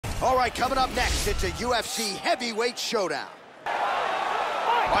All right, coming up next, it's a UFC heavyweight showdown.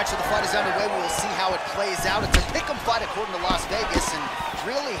 All right, so the fight is underway. We will see how it plays out. It's a pick'em fight according to Las Vegas, and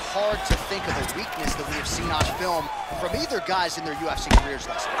really hard to think of a weakness that we have seen on film from either guys in their UFC careers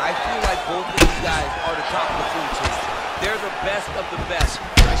thus far. I feel like both of these guys are the top of the food chain. They're the best of the best.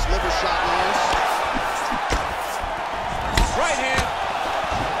 Nice liver shot lands. Right hand.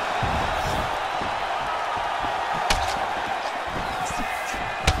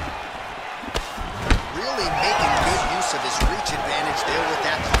 Really making good use of his reach advantage there with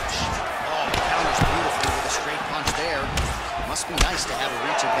that punch. Oh, counters beautifully with a straight punch there. Must be nice to have a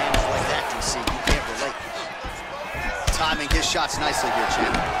reach advantage like that, DC. You can't relate. Timing his shots nicely here,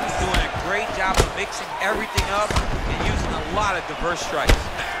 champ. He's doing a great job of mixing everything up and using a lot of diverse strikes.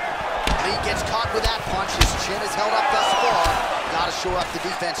 Lee gets caught with that punch. His chin is held up thus far. Gotta shore up the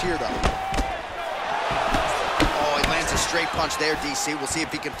defense here, though. Oh, he lands a straight punch there, DC. We'll see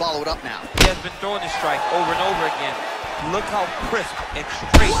if he can follow it up now. He has been throwing this strike over and over again. Look how crisp and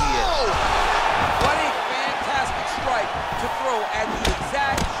straight he is. What a fantastic strike to throw at the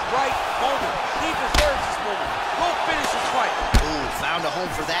exact right moment. He deserves this moment. Go finish this fight. Ooh, found a home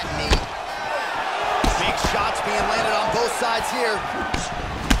for that knee. Big shots being landed on both sides here.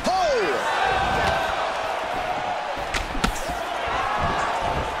 Oh!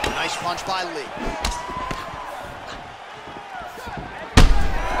 Nice punch by Lee.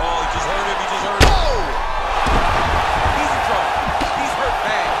 Oh, he just hurt him. He just hurt him. Oh! He's in trouble. He's hurt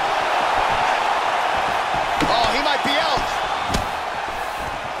bad. Oh, he might be out.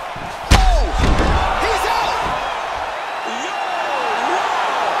 Oh! He's out! Yo!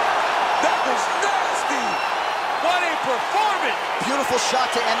 Wow! That was nasty! What a performance! Beautiful shot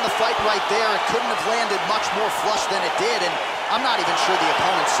to end the fight right there. It couldn't have landed much more flush than it did, and I'm not even sure the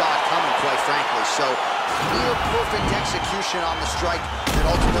opponent saw it coming, quite frankly. So, near perfect execution on the strike that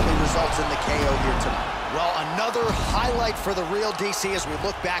ultimately results in the KO here tonight. Well, another highlight for the real DC as we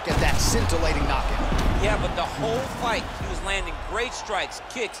look back at that scintillating knockout. Yeah, but the whole fight, he was landing great strikes,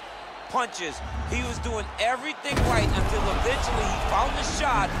 kicks, punches. He was doing everything right until eventually he found the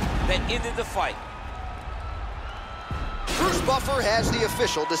shot that ended the fight. Bruce Buffer has the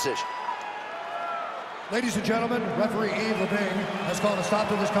official decision. Ladies and gentlemen, referee Yves Leving has called a stop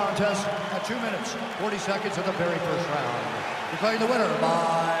to this contest at 2 minutes, 40 seconds of the very first round. Declaring the winner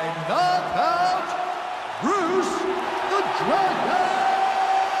by knockout, Bruce the Dragon